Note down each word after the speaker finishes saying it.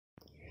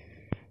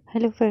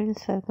Hello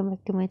friends, welcome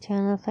back to my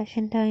channel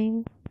Fashion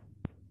Time.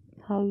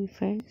 How are you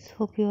friends?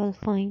 Hope you all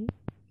fine.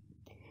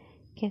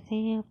 कैसे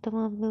हैं आप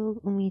तमाम लोग?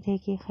 उम्मीद है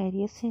कि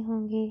खैरियत से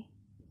होंगे।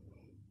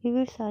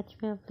 व्यूअर्स, आज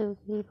मैं आप लोगों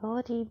के लिए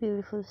बहुत ही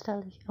beautiful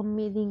stylish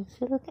amazing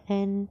silk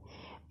and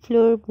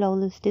floor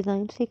blouse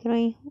design लेकर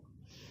आई हूँ।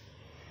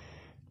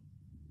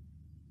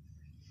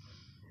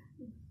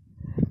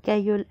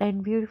 Casual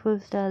and beautiful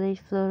stylish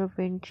floral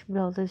print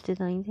blouses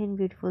designs and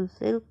beautiful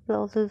silk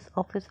blouses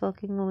office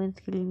working women's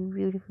के लिए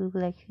ब्यूटीफुल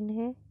कलेक्शन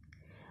है।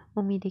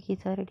 उम्मीद है कि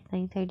सारे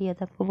डिज़ाइन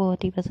आइडियाज़ आपको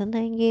बहुत ही पसंद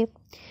आएंगे,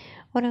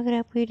 और अगर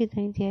आपको ये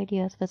डिज़ाइन से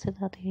आइडियाज़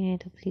पसंद आते हैं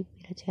तो प्लीज़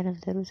मेरा चैनल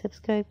ज़रूर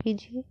सब्सक्राइब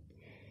कीजिए,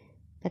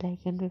 बेल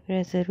आइकन पे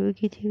प्रेस ज़रूर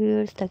कीजिए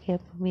व्यूअर्स, ताकि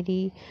आपको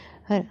मेरी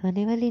हर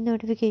आने वाली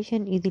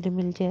नोटिफिकेशन ईजीली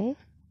मिल जाए।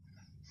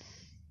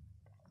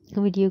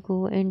 वीडियो को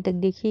एंड तक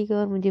देखिएगा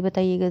और मुझे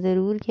बताइएगा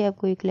ज़रूर कि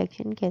आपको ये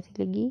कलेक्शन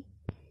कैसी लगी,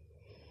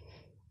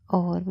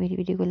 और मेरी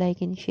वीडियो को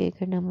लाइक एंड शेयर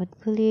करना मत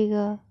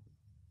भूलिएगा,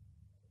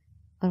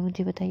 और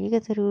मुझे बताइएगा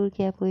ज़रूर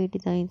कि आपको ये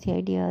डिज़ाइन से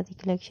आइडियाज़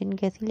कलेक्शन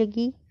कैसी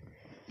लगी।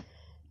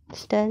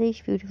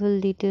 Stylish beautiful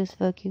details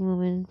working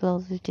women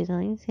blouses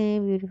designs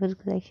हैं, ब्यूटीफुल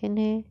कलेक्शन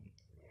है।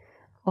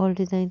 All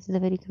designs are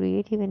very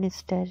creative and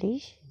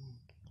stylish.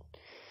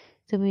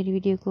 तो मेरी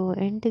वीडियो को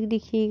एंड तक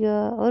देखिएगा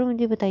और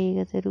मुझे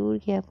बताइएगा ज़रूर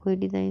कि आपको ये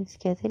डिज़ाइंस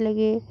कैसे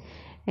लगे।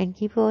 And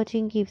keep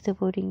watching, keep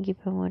supporting, keep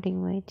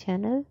promoting my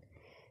channel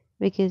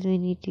because we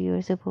need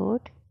your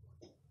support.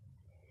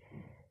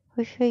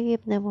 खुश रहिए,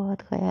 अपना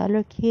बहुत ख्याल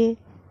रखिए,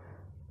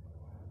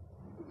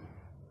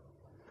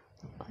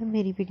 और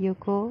मेरी वीडियो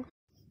को,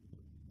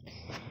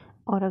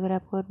 और अगर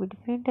आपको और भी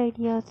डिफरेंट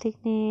आइडियाज़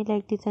सीखने हैं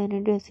like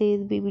designer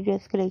dresses, baby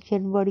dress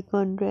collection,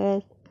 bodycon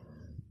dress,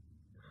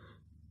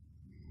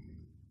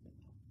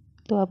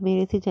 तो आप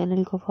मेरे से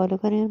चैनल को फॉलो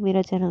करें और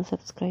मेरा चैनल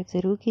सब्सक्राइब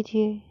ज़रूर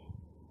कीजिए,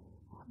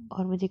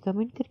 और मुझे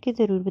कमेंट करके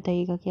ज़रूर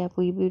बताइएगा कि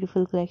आपको ये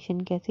ब्यूटीफुल कलेक्शन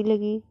कैसी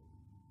लगी,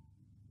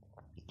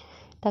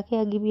 ताकि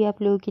आगे भी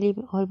आप लोगों के लिए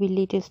और भी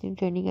लेटेस्ट एंड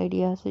ट्रेंडिंग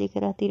आइडियाज़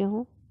लेकर आती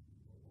रहूँ।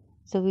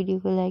 सो वीडियो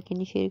को लाइक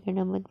एंड शेयर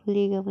करना मत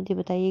भूलिएगा, मुझे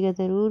बताइएगा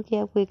ज़रूर कि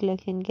आपको ये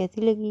कलेक्शन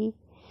कैसी लगी।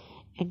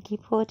 And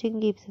keep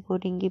watching, keep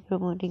supporting, keep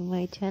promoting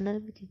my channel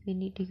because we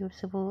need your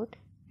support.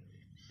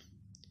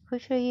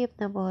 खुश रहिए,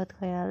 अपना बहुत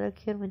ख्याल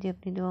रखिए, और मुझे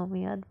अपनी दुआ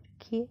में याद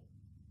रखिए।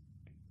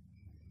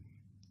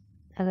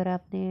 अगर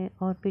आपने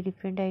और भी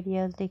डिफरेंट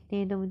आइडियाज़ देखते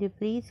हैं तो मुझे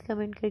प्लीज़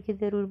कमेंट करके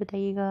ज़रूर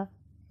बताइएगा।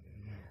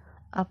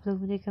 आप लोग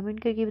मुझे कमेंट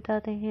करके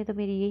बताते हैं तो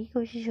मेरी यही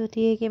कोशिश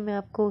होती है कि मैं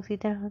आपको उसी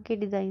तरह के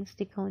डिज़ाइंस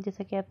दिखाऊं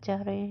जैसा कि आप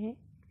चाह रहे हैं,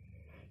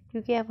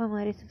 क्योंकि आप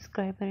हमारे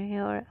सब्सक्राइबर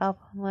हैं और आप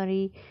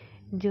हमारी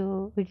जो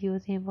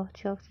वीडियोस हैं बहुत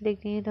शौक से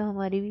देखते हैं। तो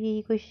हमारी भी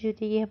यही कोशिश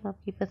होती है कि हम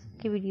आपकी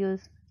पसंद की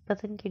वीडियोस,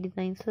 पसंद के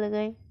डिज़ाइंस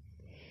लगाएं।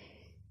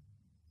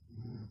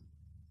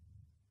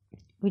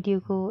 वीडियो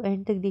को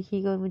एंड तक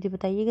देखिएगा और मुझे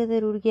बताइएगा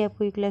ज़रूर कि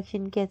आपको ये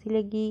कलेक्शन कैसी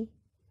लगी।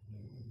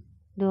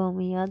 दुआ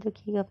में याद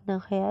रखिएगा, अपना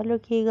ख्याल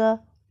रखिएगा।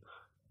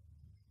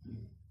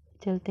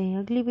 चलते हैं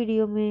अगली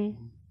वीडियो में।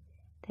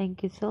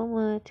 Thank you so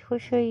much.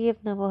 खुश रहिए,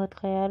 अपना बहुत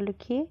ख्याल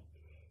रखिए।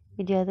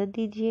 इजाज़त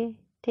दीजिए।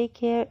 Take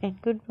care and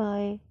good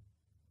bye.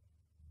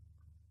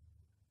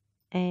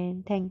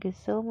 And thank you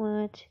so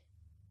much,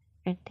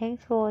 and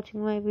thanks for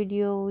watching my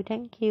video.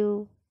 Thank you.